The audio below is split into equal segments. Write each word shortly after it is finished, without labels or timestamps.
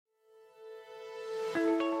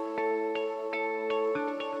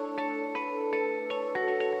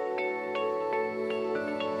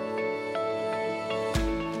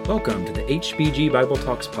Welcome to the HBG Bible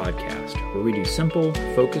Talks podcast, where we do simple,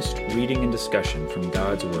 focused reading and discussion from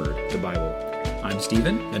God's Word, the Bible. I'm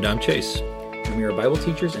Stephen. And I'm Chase. And we are Bible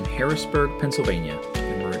teachers in Harrisburg, Pennsylvania,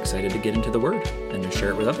 and we're excited to get into the Word and to share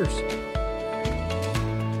it with others.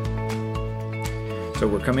 So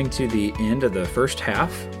we're coming to the end of the first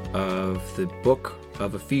half of the book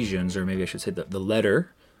of Ephesians, or maybe I should say the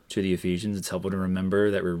letter to the Ephesians. It's helpful to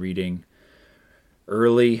remember that we're reading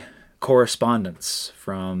early correspondence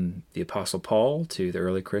from the Apostle Paul to the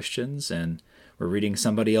early Christians, and we're reading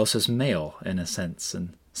somebody else's mail in a sense.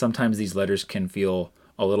 And sometimes these letters can feel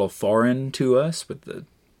a little foreign to us with the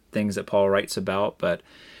things that Paul writes about, but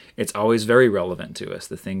it's always very relevant to us.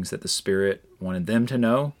 The things that the Spirit wanted them to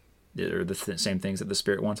know are the same things that the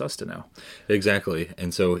Spirit wants us to know. Exactly.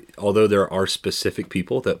 And so although there are specific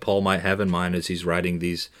people that Paul might have in mind as he's writing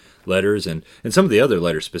these letters, and some of the other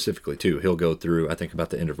letters specifically too, he'll go through, I think about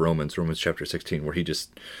the end of Romans chapter 16, where he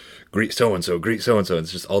just greet so-and-so,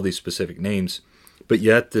 it's just all these specific names. But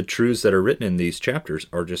yet the truths that are written in these chapters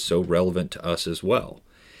are just so relevant to us as well.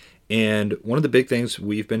 And one of the big things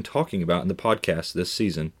we've been talking about in the podcast this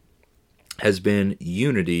season has been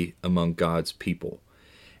unity among God's people,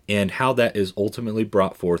 and how that is ultimately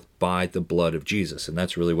brought forth by the blood of Jesus. And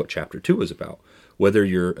that's really what chapter 2 is about. Whether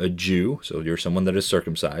you're a Jew, so you're someone that is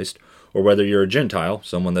circumcised, or whether you're a Gentile,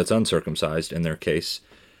 someone that's uncircumcised in their case,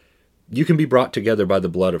 you can be brought together by the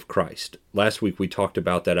blood of Christ. Last week we talked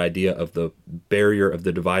about that idea of the barrier of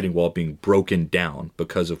the dividing wall being broken down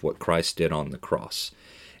because of what Christ did on the cross.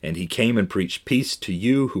 And he came and preached peace to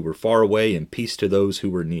you who were far away and peace to those who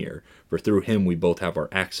were near. For through him we both have our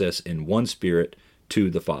access in one Spirit to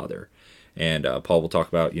the Father. And Paul will talk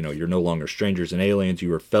about, you're no longer strangers and aliens.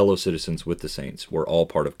 You are fellow citizens with the saints. We're all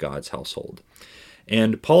part of God's household.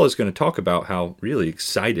 And Paul is going to talk about how really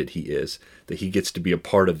excited he is that he gets to be a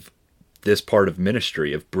part of this part of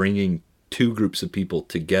ministry of bringing two groups of people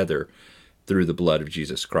together through the blood of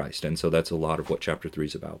Jesus Christ. And so that's a lot of what chapter 3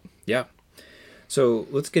 is about. Yeah. So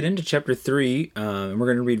let's get into chapter 3. And we're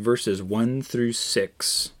going to read verses 1 through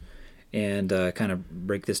 6 and kind of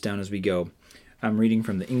break this down as we go. I'm reading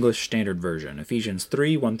from the English Standard Version, Ephesians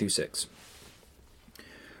 3, 1 through 6.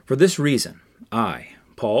 For this reason, I,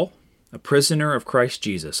 Paul, a prisoner of Christ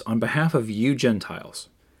Jesus, on behalf of you Gentiles,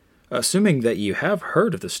 assuming that you have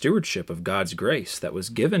heard of the stewardship of God's grace that was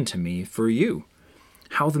given to me for you,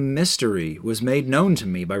 how the mystery was made known to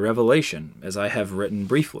me by revelation, as I have written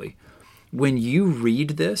briefly. When you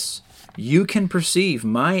read this, you can perceive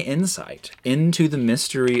my insight into the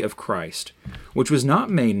mystery of Christ, which was not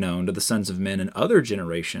made known to the sons of men in other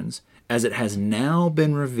generations, as it has now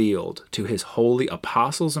been revealed to his holy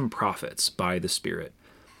apostles and prophets by the Spirit.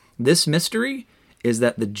 This mystery is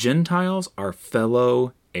that the Gentiles are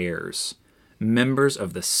fellow heirs, members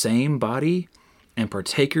of the same body, and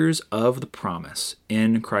partakers of the promise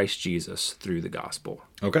in Christ Jesus through the gospel.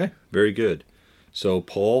 Okay, very good. So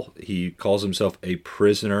Paul, he calls himself a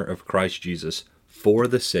prisoner of Christ Jesus for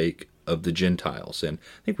the sake of the Gentiles. And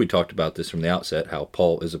I think we talked about this from the outset, how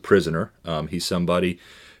Paul is a prisoner. He's somebody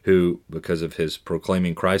who, because of his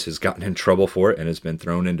proclaiming Christ, has gotten in trouble for it and has been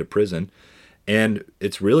thrown into prison. And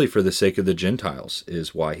it's really for the sake of the Gentiles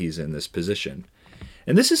is why he's in this position.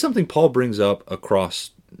 And this is something Paul brings up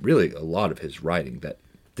across really a lot of his writing, that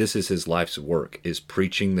this is his life's work, is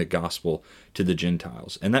preaching the gospel to the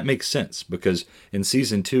Gentiles. And that makes sense because in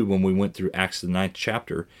season 2, when we went through Acts the 9th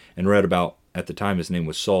chapter and read about, at the time his name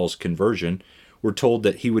was Saul's conversion, we're told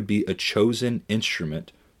that he would be a chosen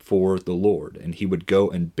instrument for the Lord. And he would go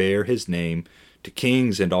and bear his name to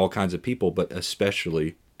kings and all kinds of people, but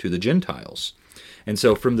especially to the Gentiles. And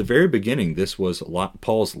so from the very beginning, this was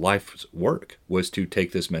Paul's life's work, was to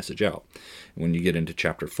take this message out. When you get into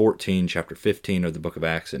chapter 14, chapter 15 of the book of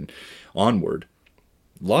Acts and onward,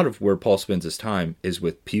 a lot of where Paul spends his time is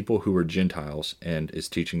with people who are Gentiles and is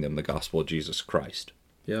teaching them the gospel of Jesus Christ.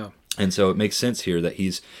 Yeah. And so it makes sense here that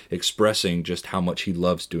he's expressing just how much he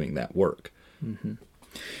loves doing that work. Mm-hmm.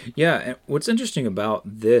 Yeah, and what's interesting about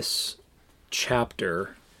this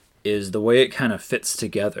chapter is the way it kind of fits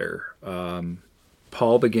together.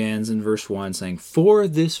 Paul begins in verse 1 saying, for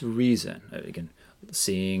this reason, again,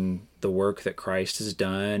 seeing the work that Christ has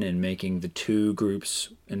done in making the two groups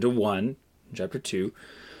into one, in chapter 2.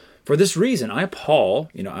 For this reason, I, Paul,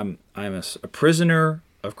 I'm a prisoner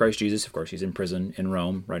of Christ Jesus. Of course, he's in prison in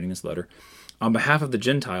Rome, writing this letter, on behalf of the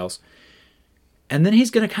Gentiles. And then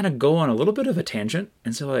he's going to kind of go on a little bit of a tangent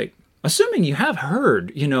and say, assuming you have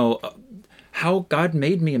heard, how God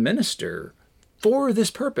made me a minister for this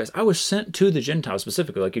purpose. I was sent to the Gentiles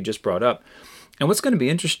specifically, like you just brought up. And what's going to be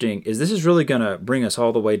interesting is this is really going to bring us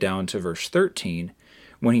all the way down to verse 13,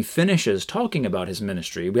 when he finishes talking about his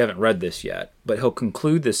ministry, we haven't read this yet, but he'll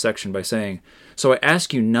conclude this section by saying, "So I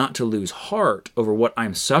ask you not to lose heart over what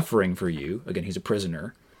I'm suffering for you." Again, he's a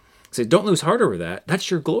prisoner. He says, "Don't lose heart over that. That's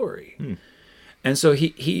your glory." And so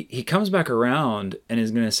he comes back around and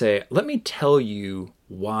is going to say, "Let me tell you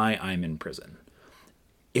why I'm in prison.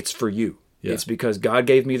 It's for you. Yeah. It's because God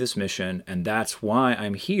gave me this mission, and that's why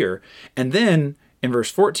I'm here." And then in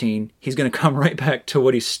verse 14, he's going to come right back to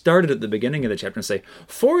what he started at the beginning of the chapter and say,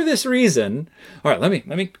 "For this reason," all right, let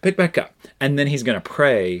me pick back up. And then he's going to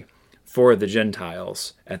pray for the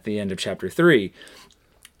Gentiles at the end of chapter 3.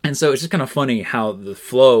 And so it's just kind of funny how the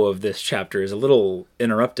flow of this chapter is a little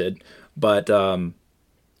interrupted, but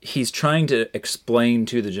he's trying to explain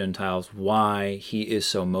to the Gentiles why he is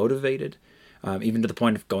so motivated, even to the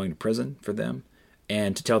point of going to prison for them,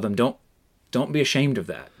 and to tell them, don't be ashamed of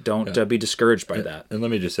that. Don't be discouraged by that. And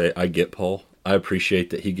let me just say, I get Paul. I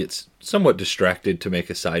appreciate that he gets somewhat distracted to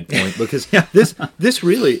make a side point, because this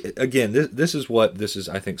really, again, this is,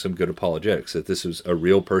 I think, some good apologetics, that this was a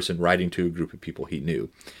real person writing to a group of people he knew.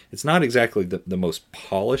 It's not exactly the most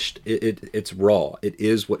polished. It's raw. It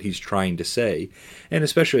is what he's trying to say. And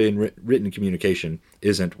especially in written communication,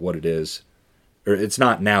 isn't what it is, or it's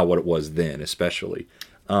not now what it was then, especially.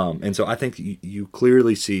 And so I think you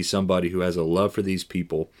clearly see somebody who has a love for these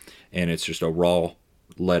people, and it's just a raw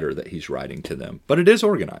letter that he's writing to them. But it is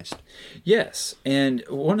organized. Yes, and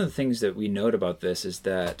one of the things that we note about this is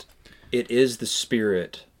that it is the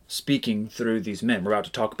Spirit speaking through these men. We're about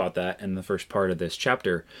to talk about that in the first part of this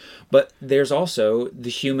chapter. But there's also the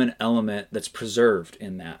human element that's preserved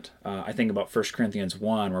in that. I think about 1 Corinthians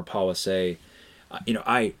 1, where Paul will say,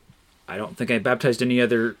 I don't think I baptized any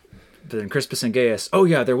other than Crispus and Gaius. Oh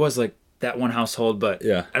yeah, there was like that one household, but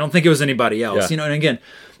I don't think it was anybody else. And again,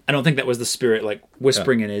 I don't think that was the Spirit like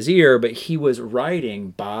whispering in his ear, but he was writing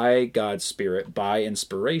by God's Spirit, by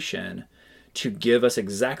inspiration, to give us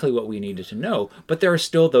exactly what we needed to know. But there are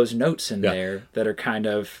still those notes in there that are kind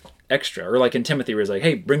of extra, or like in Timothy, where it's like,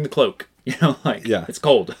 "Hey, bring the cloak." It's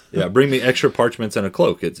cold. Bring me extra parchments and a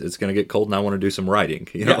cloak. It's going to get cold, and I want to do some writing.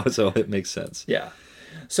 So it makes sense. Yeah.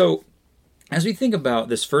 So as we think about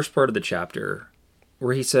this first part of the chapter,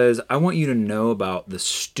 where he says, "I want you to know about the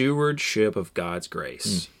stewardship of God's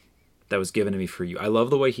grace that was given to me for you." I love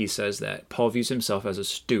the way he says that. Paul views himself as a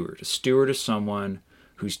steward. A steward is someone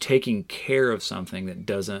who's taking care of something that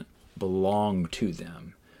doesn't belong to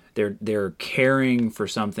them. They're caring for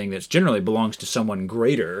something that generally belongs to someone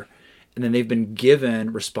greater, and then they've been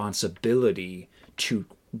given responsibility to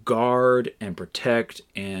guard and protect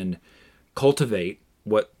and cultivate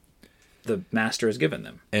what the master has given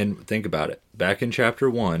them. And think about it. Back in chapter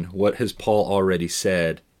 1, what has Paul already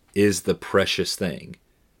said is the precious thing?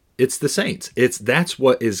 It's the saints. That's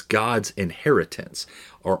what is God's inheritance,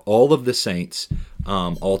 are all of the saints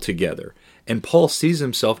all together. And Paul sees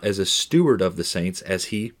himself as a steward of the saints as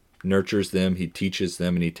he nurtures them, he teaches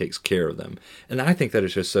them, and he takes care of them. And I think that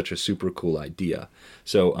is just such a super cool idea.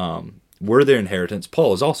 So we're their inheritance.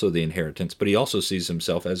 Paul is also the inheritance, but he also sees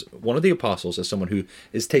himself as one of the apostles, as someone who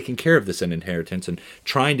is taking care of this inheritance and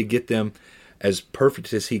trying to get them as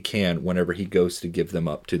perfect as he can whenever he goes to give them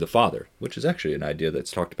up to the Father, which is actually an idea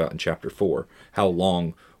that's talked about in chapter 4. How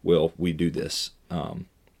long will we do this?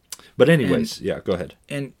 But anyways, go ahead.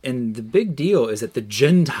 And the big deal is that the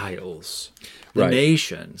Gentiles, the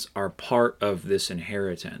nations, are part of this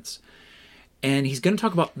inheritance. And he's going to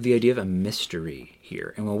talk about the idea of a mystery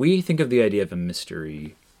here. And when we think of the idea of a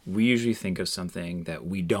mystery, we usually think of something that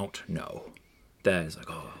we don't know. That is like,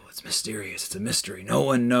 oh, it's mysterious. It's a mystery. No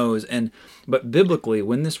one knows. But biblically,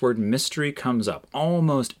 when this word mystery comes up,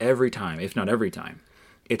 almost every time, if not every time,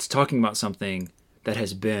 it's talking about something that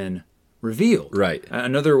has been revealed. Right.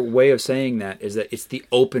 Another way of saying that is that it's the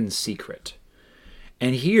open secret.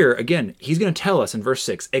 And here, again, he's going to tell us in verse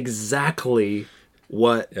 6 exactly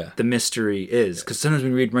what the mystery is. Because sometimes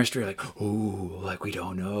when we read mystery, like, oh, like we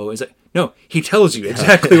don't know. It's like, no, he tells you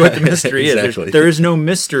exactly what the mystery is. There is no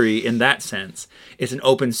mystery in that sense. It's an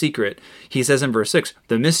open secret. He says in verse 6,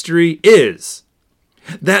 the mystery is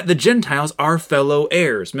that the Gentiles are fellow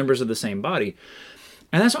heirs, members of the same body.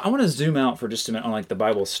 And that's what I want to zoom out for just a minute on like the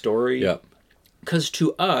Bible story. Yep. Because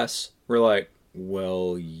to us, we're like,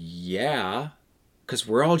 well, yeah, because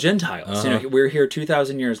we're all Gentiles. Uh-huh. We're here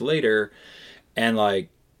 2,000 years later. And like,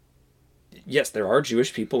 yes, there are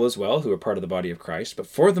Jewish people as well who are part of the body of Christ, but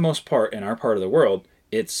for the most part, in our part of the world,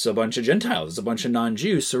 it's a bunch of Gentiles, it's a bunch of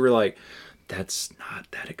non-Jews. So we're like, that's not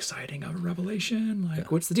that exciting of a revelation.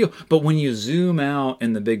 Like, what's the deal? But when you zoom out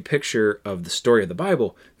in the big picture of the story of the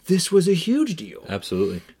Bible, this was a huge deal.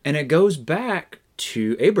 Absolutely. And it goes back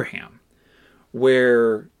to Abraham,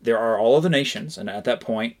 where there are all of the nations. And at that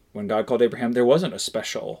point, when God called Abraham, there wasn't a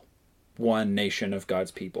special one nation of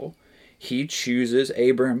God's people. He chooses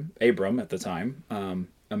Abram at the time,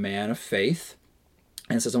 a man of faith,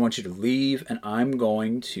 and says, I want you to leave, and I'm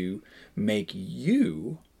going to make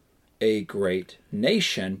you a great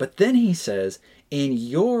nation. But then he says, in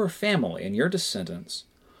your family, in your descendants,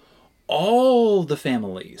 all the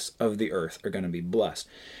families of the earth are going to be blessed.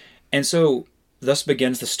 And so thus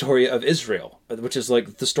begins the story of Israel, which is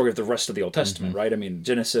like the story of the rest of the Old Testament, right? I mean,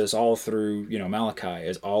 Genesis all through, Malachi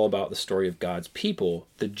is all about the story of God's people,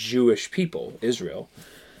 the Jewish people, Israel.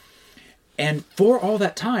 And for all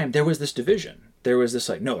that time, there was this division. There was this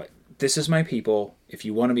this is my people. If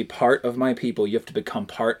you want to be part of my people, you have to become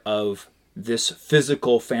part of this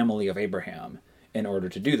physical family of Abraham in order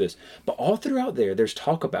to do this. But all throughout there's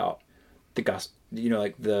talk about the gospel,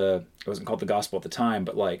 it wasn't called the gospel at the time,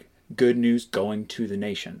 but like good news going to the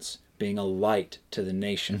nations, being a light to the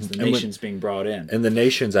nations, the nations being brought in. And the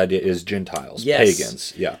nations idea is Gentiles, Yes.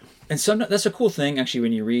 pagans. Yeah. And that's a cool thing, actually,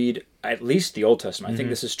 when you read at least the Old Testament. I think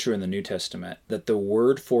this is true in the New Testament, that the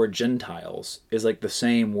word for Gentiles is like the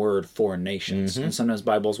same word for nations. And sometimes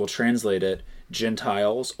Bibles will translate it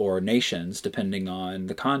Gentiles or nations, depending on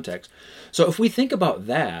the context. So if we think about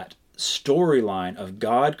that storyline of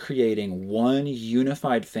God creating one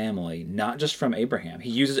unified family, not just from Abraham. He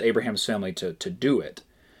uses Abraham's family to do it,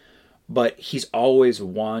 but he's always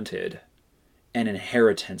wanted an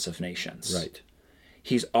inheritance of nations. Right.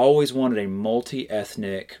 He's always wanted a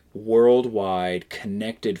multi-ethnic, worldwide,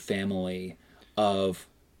 connected family of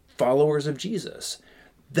followers of Jesus.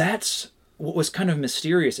 That's what was kind of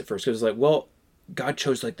mysterious at first, because it's like, well, God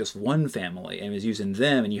chose like this one family and was using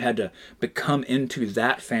them, and you had to become into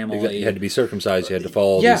that family. You had to be circumcised. You had to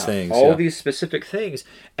follow all these things. All these specific things.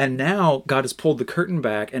 And now God has pulled the curtain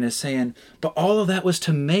back and is saying, but all of that was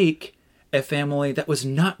to make a family that was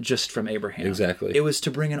not just from Abraham. Exactly. It was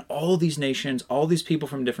to bring in all these nations, all these people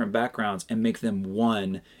from different backgrounds, and make them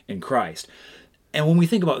one in Christ. And when we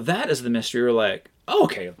think about that as the mystery, we're like, oh,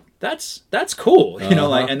 okay, that's cool,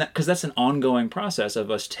 because that's an ongoing process of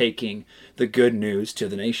us taking the good news to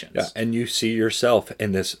the nations. Yeah, and you see yourself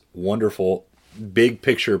in this wonderful big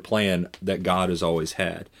picture plan that God has always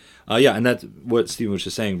had. And that's what Stephen was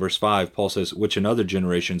just saying. Verse 5, Paul says, which in other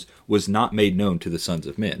generations was not made known to the sons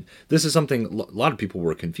of men. This is something a lot of people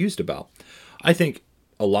were confused about. I think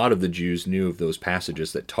a lot of the Jews knew of those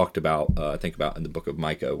passages that talked about, think about in the book of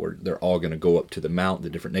Micah, where they're all going to go up to the mount, the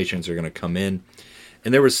different nations are going to come in.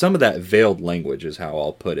 And there was some of that veiled language, is how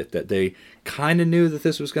I'll put it, that they kind of knew that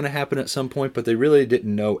this was going to happen at some point, but they really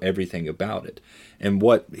didn't know everything about it. And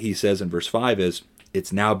what he says in verse 5 is,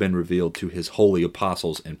 it's now been revealed to his holy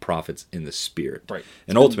apostles and prophets in the Spirit. Right.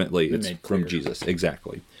 And ultimately, been it's made from clear. Jesus.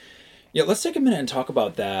 Exactly. Yeah, let's take a minute and talk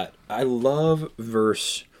about that. I love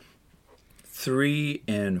verse 3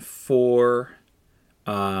 and 4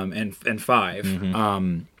 and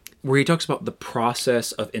 5, where he talks about the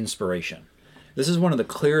process of inspiration. This is one of the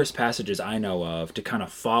clearest passages I know of to kind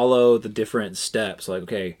of follow the different steps. Like,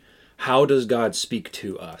 okay, how does God speak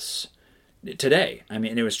to us today? I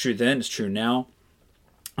mean, it was true then, it's true now.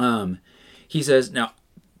 He says, now,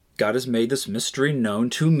 God has made this mystery known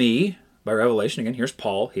to me by revelation. Again, here's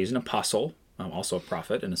Paul. He's an apostle, also a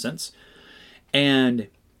prophet in a sense. And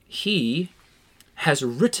he has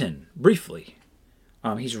written briefly.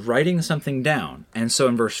 He's writing something down. And so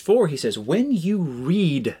in verse 4, he says, when you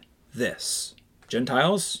read this,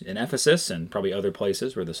 Gentiles in Ephesus and probably other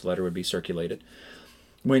places where this letter would be circulated,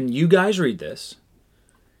 when you guys read this,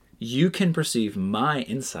 you can perceive my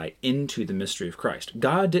insight into the mystery of Christ.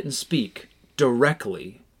 God didn't speak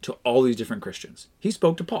directly to all these different Christians. He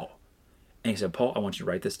spoke to Paul. And he said, Paul, I want you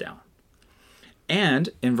to write this down. And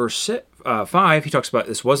in verse 5, he talks about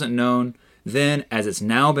this wasn't known then as it's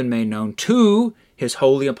now been made known to his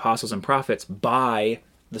holy apostles and prophets by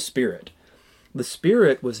the Spirit. The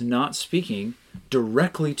Spirit was not speaking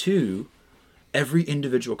directly to every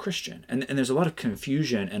individual Christian. And there's a lot of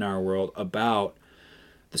confusion in our world about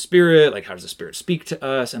the Spirit, like how does the Spirit speak to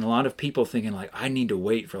us? And a lot of people thinking like, I need to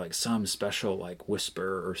wait for like some special like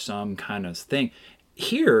whisper or some kind of thing.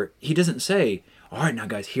 Here, he doesn't say, all right, now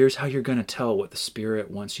guys, here's how you're going to tell what the Spirit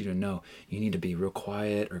wants you to know. You need to be real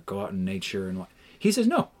quiet or go out in nature. And what. He says,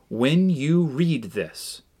 no, when you read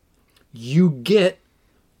this, you get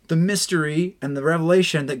the mystery and the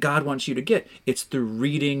revelation that God wants you to get. It's through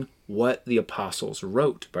reading what the apostles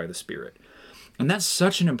wrote by the Spirit. And that's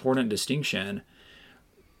such an important distinction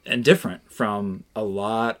and different from a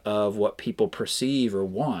lot of what people perceive or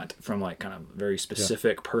want from like kind of very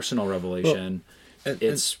specific personal revelation. Well,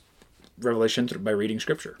 revelation by reading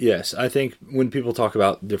Scripture. Yes, I think when people talk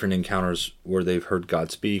about different encounters where they've heard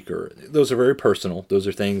God speak, or those are very personal. Those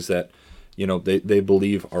are things that, they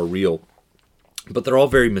believe are real. But they're all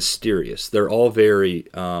very mysterious. They're all very...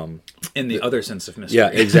 in the other sense of mystery. Yeah,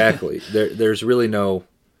 exactly. There's really no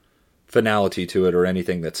finality to it or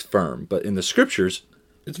anything that's firm. But in the Scriptures,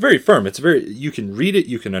 it's very firm. You can read it,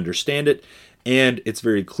 you can understand it, and it's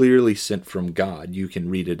very clearly sent from God. You can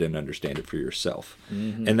read it and understand it for yourself.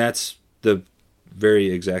 Mm-hmm. And that's the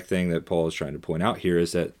very exact thing that Paul is trying to point out here,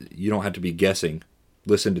 is that you don't have to be guessing.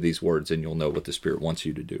 Listen to these words and you'll know what the Spirit wants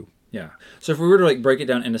you to do. Yeah. So if we were to break it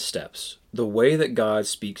down into steps, the way that God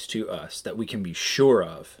speaks to us that we can be sure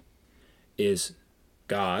of is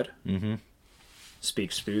God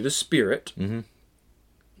speaks through the Spirit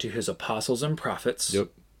to his apostles and prophets. Yep.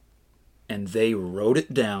 And they wrote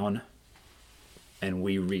it down and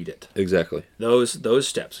we read it. Exactly. Those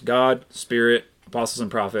steps. God, Spirit, apostles and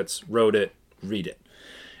prophets, wrote it, read it.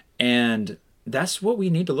 And that's what we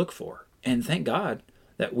need to look for. And thank God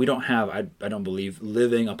that we don't have, I don't believe,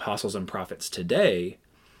 living apostles and prophets today,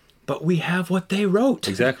 but we have what they wrote.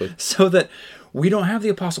 Exactly. So that we don't have the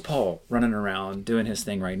Apostle Paul running around doing his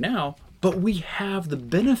thing right now, but we have the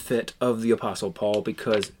benefit of the Apostle Paul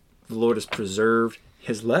because the Lord has preserved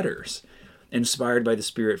his letters, inspired by the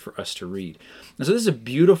Spirit for us to read. And so this is a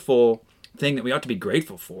beautiful thing that we ought to be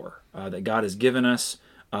grateful for, that God has given us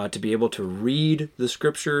to be able to read the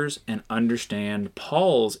Scriptures and understand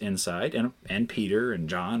Paul's insight, and Peter and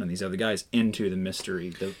John and these other guys, into the mystery,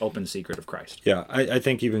 the open secret of Christ. Yeah, I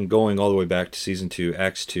think even going all the way back to season 2,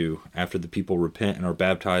 Acts 2, after the people repent and are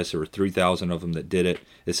baptized, there were 3,000 of them that did it.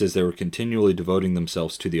 It says they were continually devoting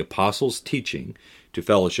themselves to the apostles' teaching, to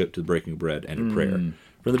fellowship, to the breaking of bread, and to prayer.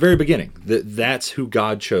 From the very beginning, that's who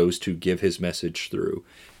God chose to give his message through.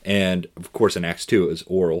 And, of course, in Acts 2, it was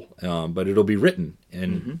oral, but it'll be written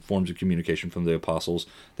in forms of communication from the apostles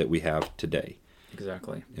that we have today.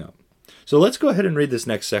 Exactly. Yeah. So let's go ahead and read this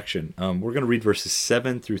next section. We're going to read verses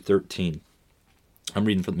 7 through 13. I'm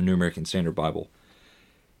reading from the New American Standard Bible.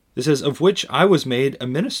 It says, "Of which I was made a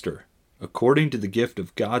minister, according to the gift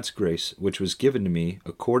of God's grace, which was given to me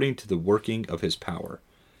according to the working of his power.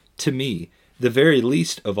 To me, the very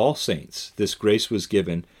least of all saints, this grace was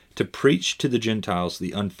given to preach to the Gentiles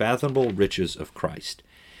the unfathomable riches of Christ,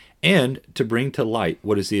 and to bring to light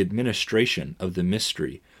what is the administration of the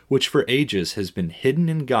mystery, which for ages has been hidden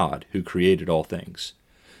in God who created all things,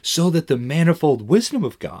 so that the manifold wisdom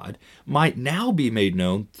of God might now be made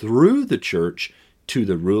known through the church to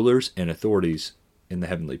the rulers and authorities in the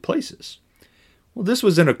heavenly places. Well, this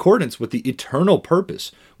was in accordance with the eternal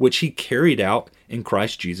purpose which he carried out in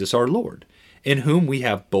Christ Jesus our Lord, in whom we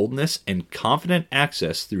have boldness and confident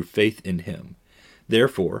access through faith in him.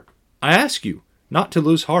 Therefore, I ask you not to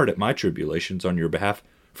lose heart at my tribulations on your behalf,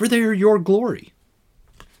 for they are your glory."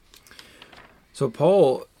 So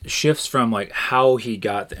Paul shifts from how he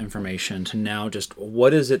got the information to now just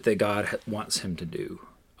what is it that God wants him to do?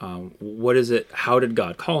 What is it? How did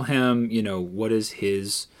God call him? What is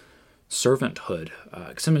his servanthood?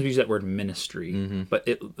 Sometimes we use that word ministry, but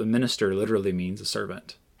the minister literally means a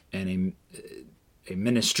servant. And a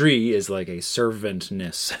ministry is like a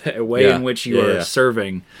servantness, a way in which you are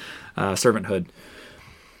serving, servanthood.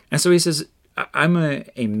 And so he says, I'm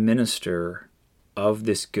a minister of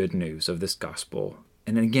this good news, of this gospel.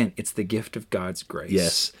 And then again, it's the gift of God's grace.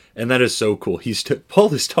 Yes, and that is so cool.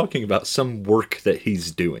 Paul is talking about some work that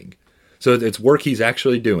he's doing. So it's work he's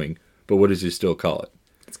actually doing, but what does he still call it?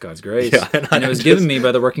 It's God's grace. Yeah, and it was given me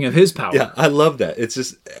by the working of his power. Yeah, I love that. It's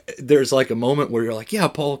just, there's a moment where you're like, yeah,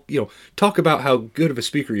 Paul, talk about how good of a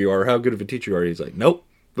speaker you are, how good of a teacher you are. He's like, nope,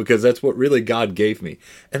 because that's what really God gave me.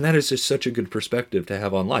 And that is just such a good perspective to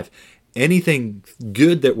have on life. Anything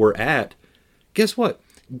good that we're at, guess what?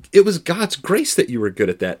 It was God's grace that you were good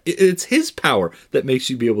at that. It's his power that makes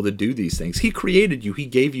you be able to do these things. He created you. He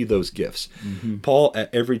gave you those gifts. Paul,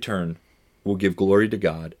 at every turn, will give glory to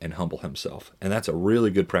God and humble himself. And that's a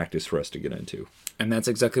really good practice for us to get into. And that's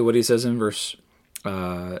exactly what he says in verse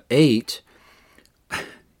 8,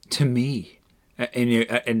 to me.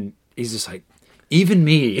 And he's just like, even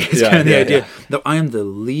me is kind of the idea. Though I am the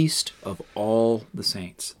least of all the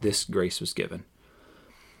saints, this grace was given.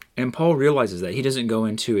 And Paul realizes that. He doesn't go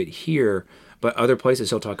into it here, but other places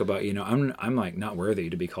he'll talk about, I'm not worthy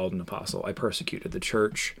to be called an apostle. I persecuted the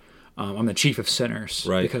church. I'm the chief of sinners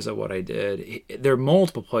because of what I did. There are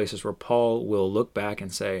multiple places where Paul will look back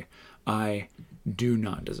and say, I do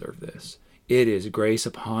not deserve this. It is grace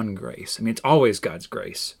upon grace. I mean, it's always God's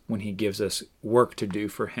grace when he gives us work to do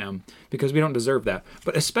for him because we don't deserve that.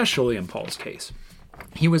 But especially in Paul's case,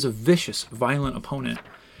 he was a vicious, violent opponent.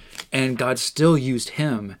 And God still used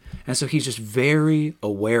him. And so he's just very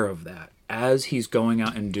aware of that. As he's going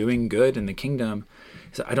out and doing good in the kingdom,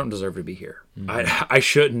 he said, I don't deserve to be here. I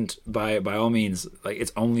shouldn't, by all means. Like,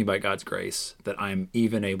 it's only by God's grace that I'm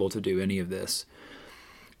even able to do any of this.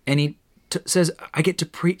 And he says, I get to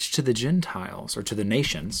preach to the Gentiles, or to the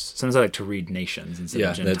nations. Sometimes I like to read nations instead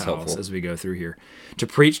of Gentiles as we go through here. To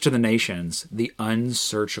preach to the nations the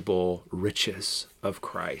unsearchable riches of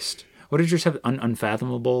Christ. What did yours have?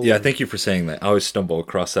 Unfathomable? Yeah, thank you for saying that. I always stumble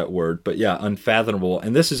across that word. But yeah, unfathomable.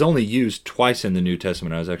 And this is only used twice in the New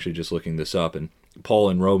Testament. I was actually just looking this up. And Paul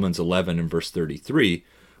in Romans 11 and verse 33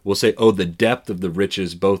 will say, oh, the depth of the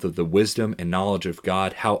riches, both of the wisdom and knowledge of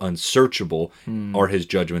God, how unsearchable are his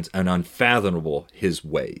judgments and unfathomable his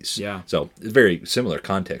ways. Yeah. So very similar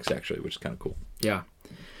context, actually, which is kind of cool. Yeah.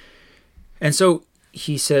 And so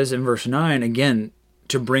he says in verse 9, again,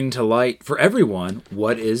 to bring to light for everyone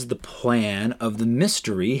what is the plan of the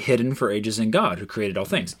mystery hidden for ages in God, who created all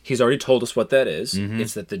things. He's already told us what that is.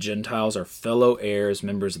 It's that the Gentiles are fellow heirs,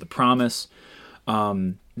 members of the promise.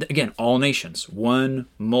 Again, all nations, one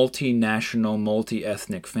multinational,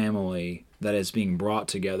 multi-ethnic family that is being brought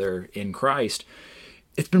together in Christ.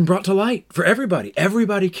 It's been brought to light for everybody.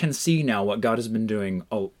 Everybody can see now what God has been doing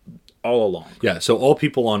all along. Yeah, so all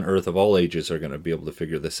people on earth of all ages are going to be able to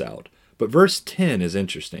figure this out. But verse 10 is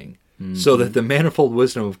interesting. So that the manifold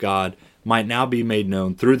wisdom of God might now be made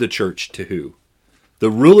known through the church to who? The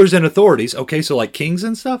rulers and authorities. Okay, so like kings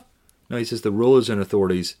and stuff? No, he says the rulers and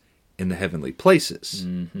authorities in the heavenly places.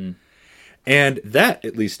 And that,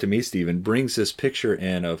 at least to me, Stephen, brings this picture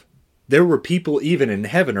in of there were people even in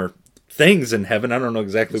heaven, or things in heaven, I don't know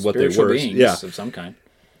exactly what they were. Beings of some kind.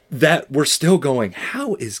 That were still going,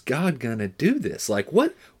 how is God going to do this? Like,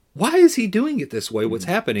 what? Why is he doing it this way? What's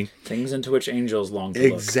happening? Things into which angels long to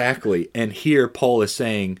look. Exactly. And here Paul is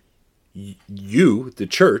saying, you, the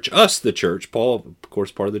church, us, the church, Paul, of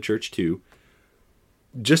course, part of the church too,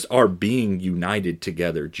 just are being united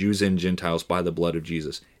together, Jews and Gentiles, by the blood of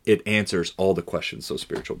Jesus. It answers all the questions those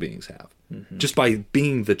spiritual beings have, just by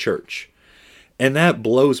being the church. And that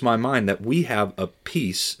blows my mind that we have a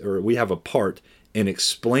piece, or we have a part in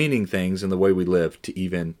explaining things in the way we live to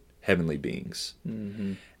even heavenly beings.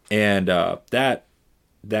 And that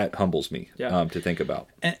humbles me to think about.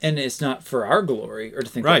 And it's not for our glory or to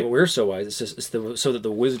think that we're so wise. It's just so that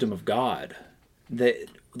the wisdom of God, the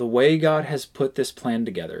way God has put this plan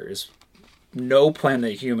together is no plan that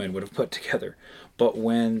a human would have put together. But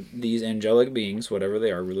when these angelic beings, whatever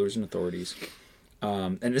they are, rulers and authorities,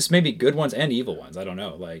 and this may be good ones and evil ones, I don't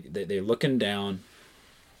know, like they're looking down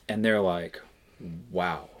and they're like,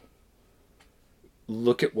 wow,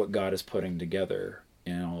 look at what God is putting together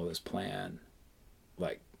in all this plan.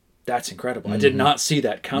 Like, that's incredible. I did not see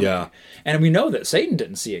that coming. Yeah. And we know that Satan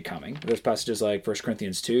didn't see it coming. There's passages like 1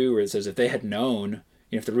 Corinthians 2 where it says if they had known,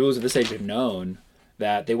 if the rulers of this age had known,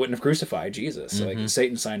 that they wouldn't have crucified Jesus. So, like,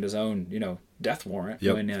 Satan signed his own, death warrant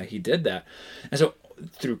when he did that. And so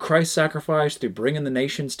through Christ's sacrifice, through bringing the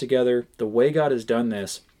nations together, the way God has done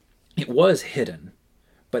this, it was hidden,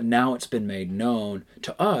 but now it's been made known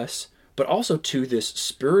to us, but also to this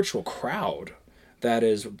spiritual crowd that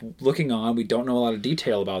is looking on. We don't know a lot of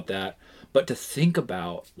detail about that, but to think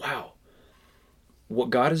about, wow, what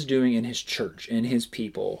God is doing in his church, in his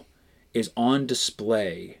people, is on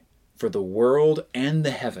display for the world and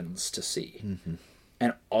the heavens to see.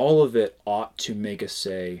 And all of it ought to make us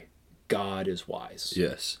say, God is wise.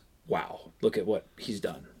 Yes. Wow, look at what he's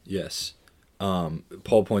done. Yes.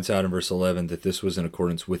 Paul points out in verse 11 that this was in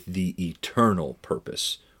accordance with the eternal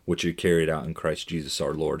purpose which he carried out in Christ Jesus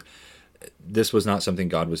our Lord. This was not something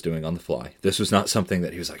God was doing on the fly. This was not something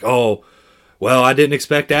that he was like, oh, well, I didn't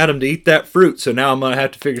expect Adam to eat that fruit, so now I'm going to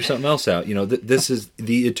have to figure something else out. This is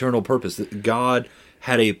the eternal purpose. God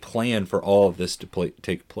had a plan for all of this to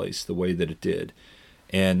take place the way that it did.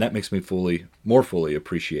 And that makes me more fully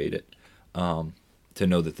appreciate it, to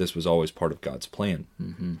know that this was always part of God's plan.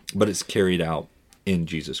 But it's carried out in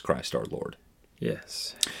Jesus Christ our Lord.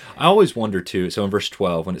 Yes. I always wonder, too, so in verse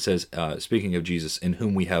 12, when it says, speaking of Jesus, in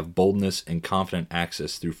whom we have boldness and confident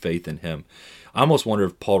access through faith in him, I almost wonder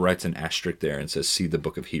if Paul writes an asterisk there and says, see the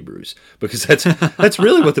book of Hebrews. Because that's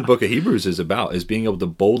really what the book of Hebrews is about, is being able to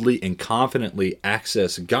boldly and confidently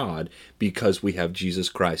access God because we have Jesus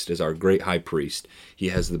Christ as our great high priest. He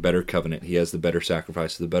has the better covenant. He has the better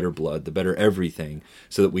sacrifice, the better blood, the better everything,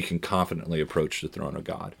 so that we can confidently approach the throne of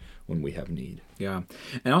God when we have need. Yeah.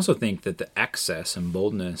 And I also think that the access and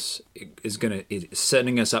boldness is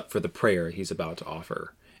setting us up for the prayer he's about to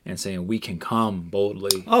offer and saying we can come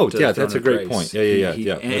boldly. Oh, to yeah, the throne that's a of great grace. point.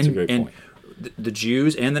 Yeah, that's a great point. The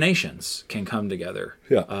Jews and the nations can come together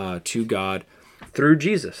to God. through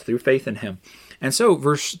Jesus, through faith in him. And so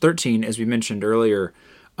verse 13, as we mentioned earlier,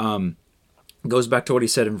 goes back to what he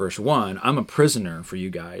said in verse 1. I'm a prisoner for you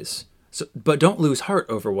guys, but don't lose heart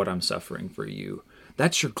over what I'm suffering for you.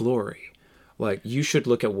 That's your glory. Like, you should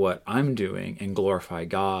look at what I'm doing and glorify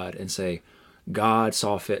God and say, God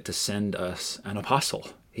saw fit to send us an apostle.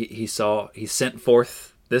 He sent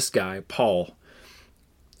forth this guy, Paul,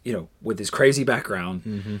 with his crazy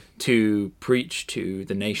background, to preach to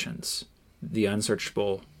the nations the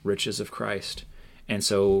unsearchable riches of Christ. And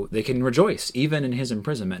so they can rejoice, even in his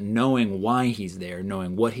imprisonment, knowing why he's there,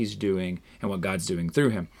 knowing what he's doing and what God's doing through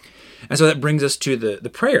him. And so that brings us to the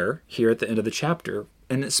prayer here at the end of the chapter,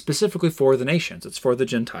 and it's specifically for the nations. It's for the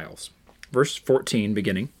Gentiles. Verse 14,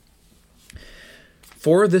 beginning.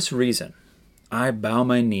 For this reason, I bow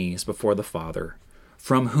my knees before the Father,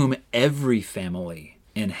 from whom every family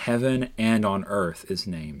in heaven and on earth is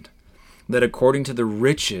named, that according to the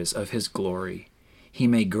riches of his glory, he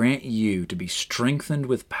may grant you to be strengthened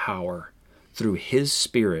with power through his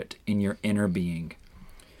Spirit in your inner being,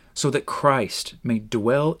 so that Christ may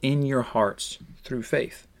dwell in your hearts through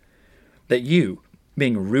faith, that you,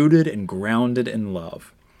 being rooted and grounded in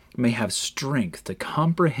love, may have strength to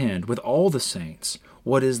comprehend with all the saints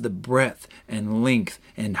what is the breadth and length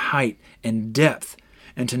and height and depth,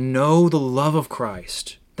 and to know the love of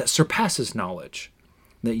Christ that surpasses knowledge,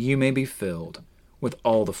 that you may be filled with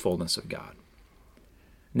all the fullness of God.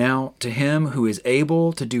 Now, to him who is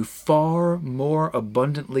able to do far more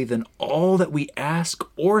abundantly than all that we ask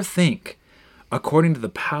or think, according to the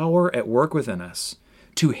power at work within us,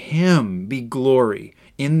 to him be glory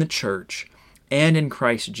in the church and in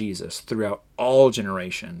Christ Jesus throughout all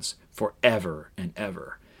generations, forever and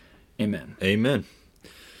ever. Amen. Amen.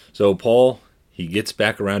 So Paul, he gets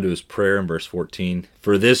back around to his prayer in verse 14.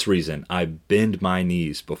 For this reason, I bend my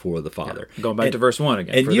knees before the Father. Yeah. Going back to verse 1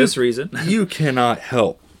 again. For this reason. You cannot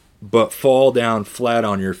help but fall down flat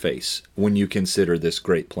on your face when you consider this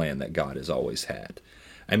great plan that God has always had.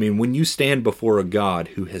 I mean, when you stand before a God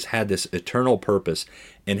who has had this eternal purpose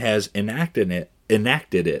and has enacted it,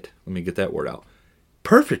 let me get that word out,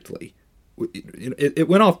 perfectly. It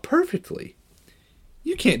went off perfectly.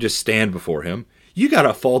 You can't just stand before him. You got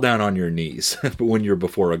to fall down on your knees when you're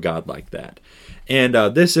before a God like that. And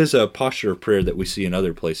this is a posture of prayer that we see in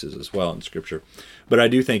other places as well in Scripture. But I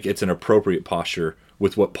do think it's an appropriate posture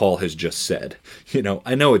with what Paul has just said.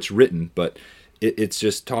 I know it's written, but it's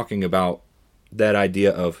just talking about that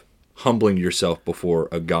idea of humbling yourself before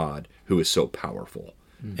a God who is so powerful.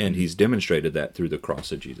 Mm-hmm. And he's demonstrated that through the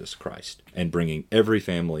cross of Jesus Christ and bringing every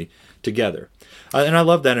family together. And I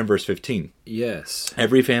love that in verse 15. Yes.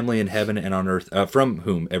 Every family in heaven and on earth, from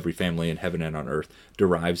whom every family in heaven and on earth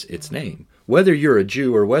derives its name. Whether you're a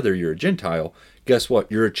Jew or whether you're a Gentile, guess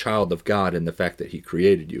what? You're a child of God in the fact that he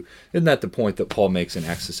created you. Isn't that the point that Paul makes in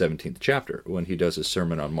Acts the 17th chapter when he does his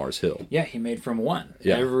sermon on Mars Hill? Yeah, he made from one.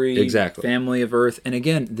 Yeah, every exactly. family of earth. And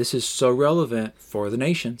again, this is so relevant for the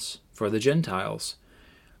nations, for the Gentiles,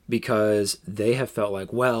 because they have felt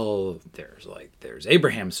like, well, there's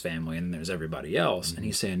Abraham's family and there's everybody else. Mm-hmm. And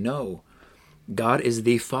he's saying, no, God is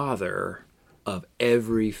the Father of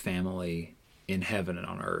every family in heaven and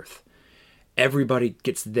on earth. Everybody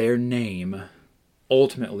gets their name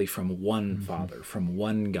ultimately from one mm-hmm. Father, from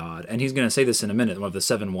one God. And he's going to say this in a minute, one of the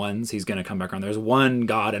 7 ones, he's going to come back on. There's one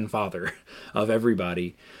God and Father of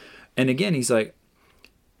everybody. And again, he's like,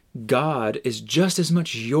 God is just as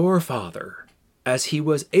much your Father as he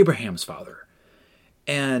was Abraham's father.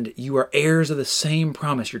 And you are heirs of the same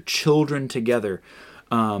promise. You're children together.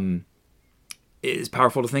 It is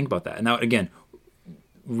powerful to think about that. And now, again,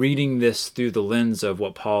 reading this through the lens of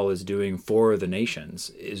what Paul is doing for the nations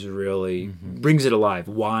is really mm-hmm. brings it alive,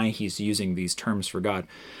 why he's using these terms for God.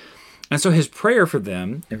 And so his prayer for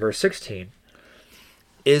them, in verse 16,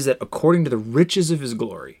 is that according to the riches of his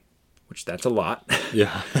glory, which that's a lot,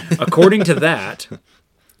 yeah. according to that,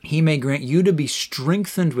 he may grant you to be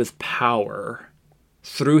strengthened with power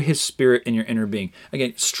through his Spirit in your inner being.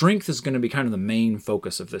 Again, strength is going to be kind of the main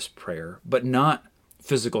focus of this prayer, but not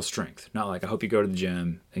physical strength. Not like, I hope you go to the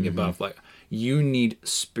gym and get mm-hmm. buff. Like, you need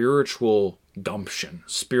spiritual gumption,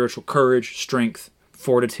 spiritual courage, strength,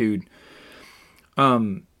 fortitude.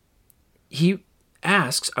 He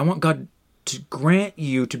asks, I want God to grant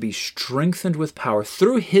you to be strengthened with power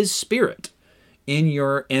through his Spirit in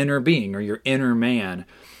your inner being or your inner man.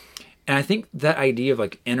 And I think that idea of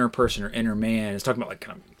like inner person or inner man is talking about like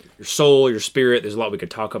kind of your soul, your spirit. There's a lot we could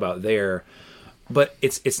talk about there. But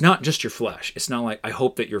it's not just your flesh. It's not like, I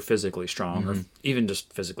hope that you're physically strong mm-hmm. or even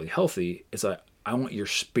just physically healthy. It's like, I want your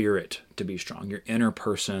spirit to be strong, your inner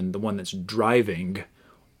person, the one that's driving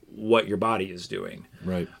what your body is doing.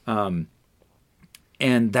 Right.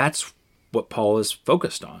 And that's what Paul is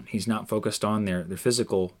focused on. He's not focused on their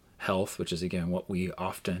physical health, which is, again, what we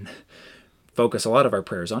often focus a lot of our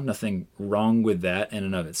prayers on. Nothing wrong with that in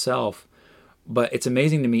and of itself. But it's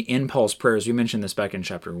amazing to me in Paul's prayers, we mentioned this back in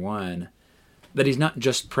chapter 1, that he's not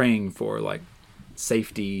just praying for like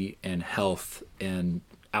safety and health and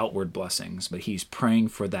outward blessings, but he's praying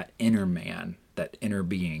for that inner man, that inner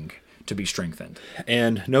being to be strengthened.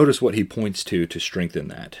 And notice what he points to strengthen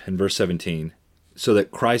that. In verse 17, so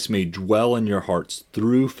that Christ may dwell in your hearts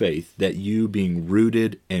through faith, that you being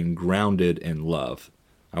rooted and grounded in love.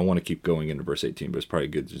 I want to keep going into verse 18, but it's probably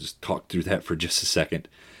good to just talk through that for just a second.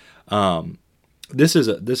 This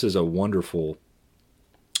is a wonderful,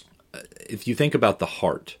 if you think about the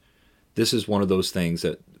heart, this is one of those things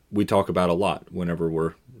that we talk about a lot whenever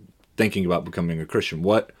we're thinking about becoming a Christian.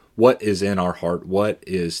 What is in our heart? What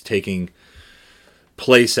is taking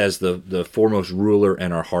place as the foremost ruler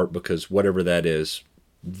in our heart? Because whatever that is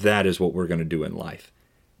what we're going to do in life.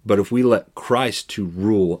 But if we let Christ to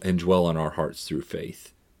rule and dwell in our hearts through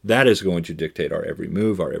faith, that is going to dictate our every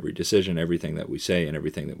move, our every decision, everything that we say, and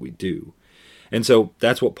everything that we do. And so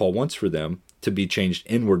that's what Paul wants for them, to be changed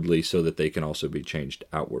inwardly so that they can also be changed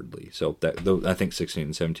outwardly. So I think 16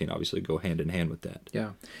 and 17 obviously go hand in hand with that.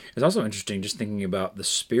 Yeah. It's also interesting just thinking about the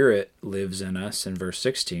Spirit lives in us in verse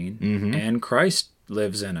 16, and Christ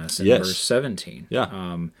lives in us in verse 17.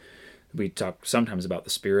 Yeah. We talk sometimes about the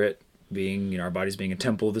Spirit being, our bodies being a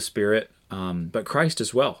temple of the Spirit, but Christ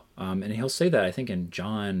as well. And he'll say that, I think, in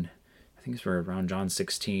John, I think it's around John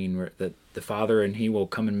 16, where that the Father and he will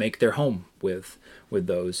come and make their home with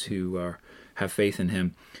those who have faith in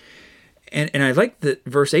him. And I like that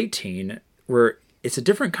verse 18, where it's a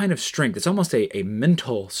different kind of strength. It's almost a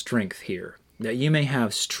mental strength here, that you may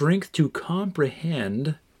have strength to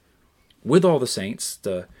comprehend with all the saints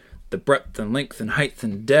the breadth and length and height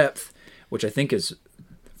and depth, which I think is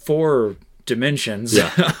 4 dimensions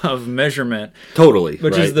of measurement. Totally.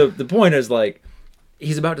 Which right. is the point is like,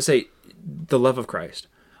 he's about to say, the love of Christ.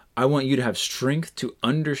 I want you to have strength to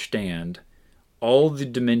understand all the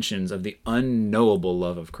dimensions of the unknowable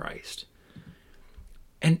love of Christ.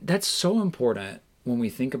 And that's so important when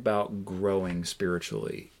we think about growing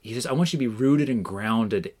spiritually. He says, I want you to be rooted and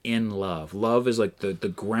grounded in love. Love is like the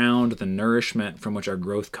ground, the nourishment from which our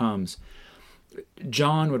growth comes.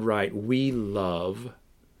 John would write, we love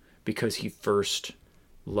because he first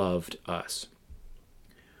loved us.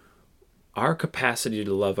 Our capacity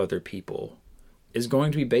to love other people is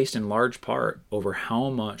going to be based in large part over how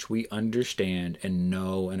much we understand and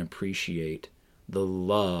know and appreciate the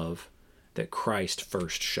love that Christ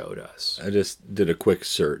first showed us. I just did a quick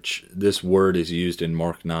search. This word is used in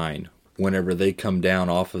Mark 9. Whenever they come down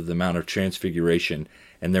off of the Mount of Transfiguration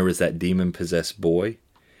and there was that demon-possessed boy,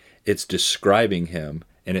 it's describing him,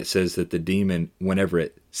 and it says that the demon, whenever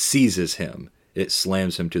it seizes him, it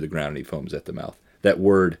slams him to the ground and he foams at the mouth. That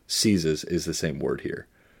word seizes is the same word here,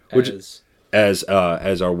 which as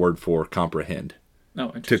our word for comprehend.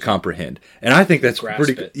 Oh, to comprehend. And I think that's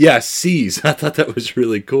pretty good. Yeah, seize. I thought that was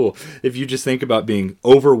really cool. If you just think about being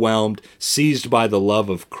overwhelmed, seized by the love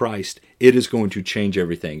of Christ, it is going to change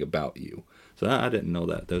everything about you. So I didn't know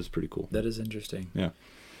that. That was pretty cool. That is interesting. Yeah.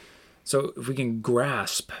 So if we can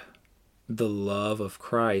grasp the love of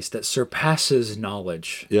Christ that surpasses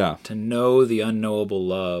knowledge, to know the unknowable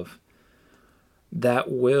love, that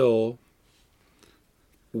will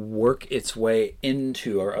work its way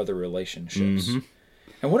into our other relationships.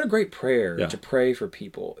 And what a great prayer to pray for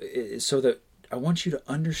people, so that I want you to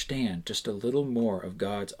understand just a little more of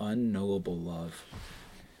God's unknowable love.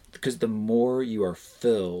 Because the more you are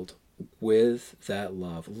filled with that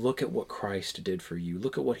love, look at what Christ did for you.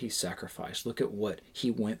 Look at what he sacrificed. Look at what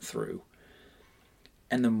he went through.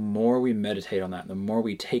 And the more we meditate on that, the more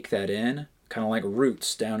we take that in, kind of like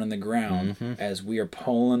roots down in the ground, as we are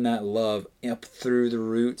pulling that love up through the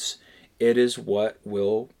roots, it is what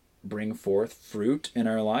will bring forth fruit in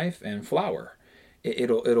our life and flower.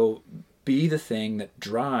 It'll be the thing that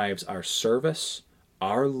drives our service,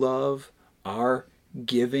 our love, our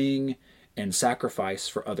giving and sacrifice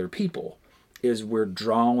for other people, is we're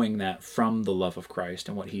drawing that from the love of Christ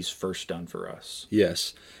and what he's first done for us.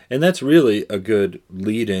 Yes. And that's really a good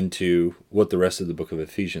lead into what the rest of the book of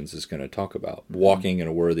Ephesians is going to talk about, walking in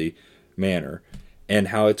a worthy manner, and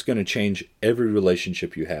how it's going to change every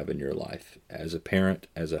relationship you have in your life, as a parent,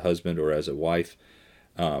 as a husband, or as a wife,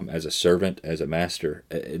 as a servant, as a master.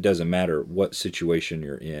 It doesn't matter what situation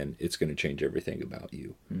you're in, it's going to change everything about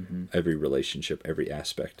you. Every relationship, every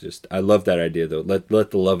aspect. I love that idea, though. Let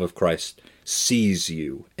the love of Christ seize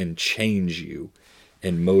you and change you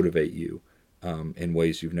and motivate you in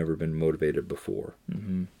ways you've never been motivated before.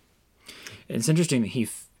 It's interesting that he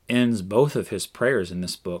ends both of his prayers in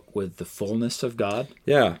this book with the fullness of God.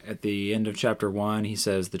 Yeah. At the end of chapter 1, he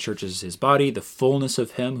says the church is his body, the fullness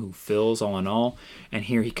of him who fills all in all. And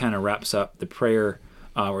here he kind of wraps up the prayer,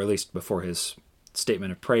 or at least before his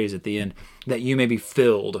statement of praise at the end, that you may be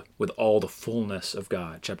filled with all the fullness of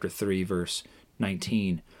God. Chapter 3, verse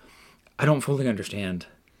 19. I don't fully understand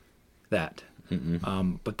that.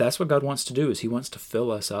 But that's what God wants to do, is he wants to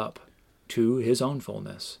fill us up to his own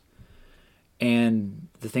fullness. And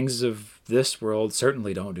the things of this world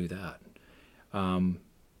certainly don't do that.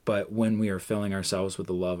 But when we are filling ourselves with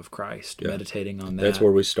the love of Christ, meditating on that, that's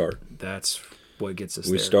where we start. That's what gets us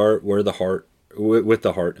We there. start with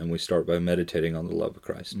the heart, and we start by meditating on the love of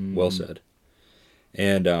Christ. Well said.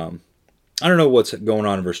 And I don't know what's going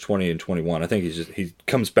on in verse 20 and 21. I think he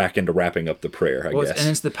comes back into wrapping up the prayer, I guess. And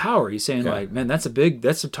it's the power. He's saying, like, man, that's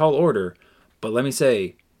a tall order. But let me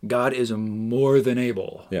say, God is more than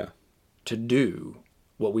able to do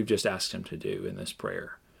what we've just asked him to do in this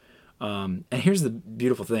prayer. And here's the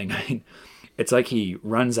beautiful thing. I mean, it's like he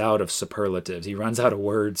runs out of superlatives. He runs out of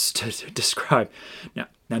words to describe.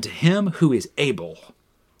 Now to him who is able,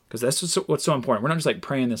 because that's what's so important. We're not just like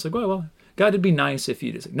praying this, like, well, God, it'd be nice if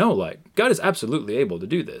you just... No, like, God is absolutely able to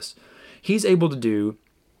do this. He's able to do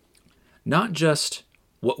not just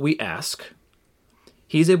what we ask.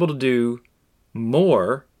 He's able to do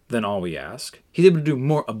more than all we ask. He's able to do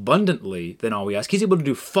more abundantly than all we ask. He's able to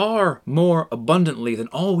do far more abundantly than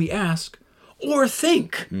all we ask or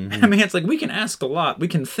think. I mean, it's like we can ask a lot. We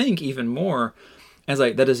can think even more. And it's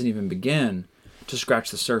like that doesn't even begin to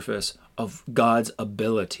scratch the surface of God's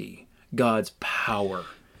ability, God's power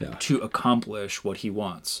to accomplish what he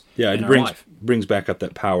wants. Yeah, in it our life. brings back up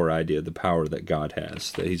that power idea, the power that God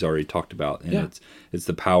has, that he's already talked about. And it's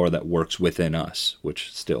the power that works within us,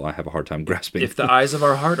 which still I have a hard time grasping. If the eyes of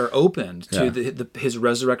our heart are opened to his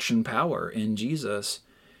resurrection power in Jesus,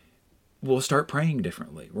 we'll start praying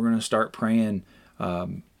differently. We're going to start praying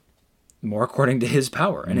more according to his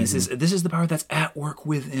power. And this is the power that's at work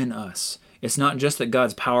within us. It's not just that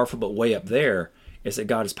God's powerful but way up there. It's that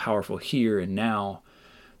God is powerful here and now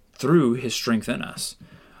through his strength in us.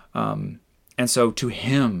 And so to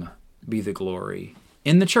him be the glory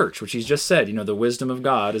in the church, which he's just said, the wisdom of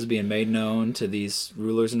God is being made known to these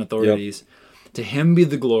rulers and authorities. Yep. To him be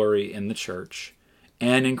the glory in the church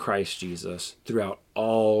and in Christ Jesus throughout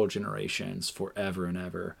all generations, forever and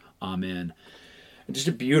ever. Amen. And just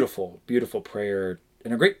a beautiful, beautiful prayer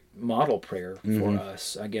and a great model prayer for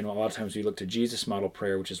us. Again, a lot of times we look to Jesus' model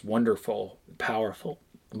prayer, which is wonderful, powerful.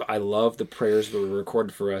 But I love the prayers that were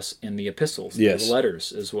recorded for us in the epistles, the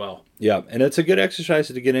letters as well. Yeah, and it's a good exercise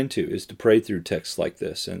to get into, is to pray through texts like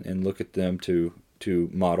this and look at them to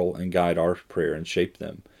model and guide our prayer and shape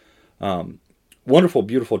them. Wonderful,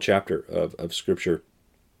 beautiful chapter of Scripture,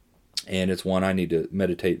 and it's one I need to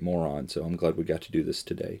meditate more on, so I'm glad we got to do this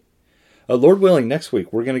today. Lord willing, next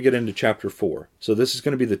week we're going to get into chapter 4. So this is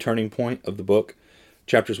going to be the turning point of the book.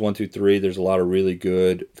 Chapters 1 through 3, there's a lot of really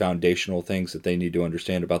good foundational things that they need to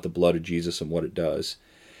understand about the blood of Jesus and what it does.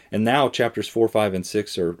 And now chapters 4, 5, and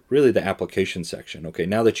 6 are really the application section. Okay,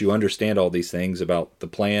 now that you understand all these things about the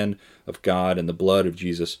plan of God and the blood of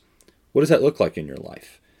Jesus, what does that look like in your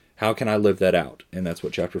life? How can I live that out? And that's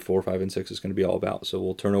what chapter 4, 5, and 6 is going to be all about. So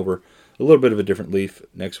we'll turn over a little bit of a different leaf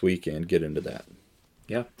next week and get into that.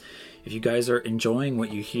 Yeah. If you guys are enjoying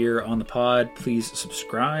what you hear on the pod, please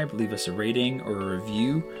subscribe, leave us a rating or a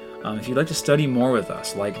review. If you'd like to study more with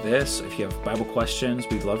us like this, if you have Bible questions,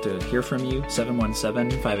 we'd love to hear from you.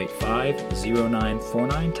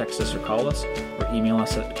 717-585-0949. Text us or call us, or email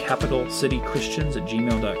us at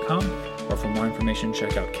capitalcitychristians@gmail.com. Or for more information,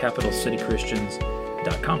 check out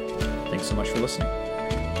capitalcitychristians.com. Thanks so much for listening.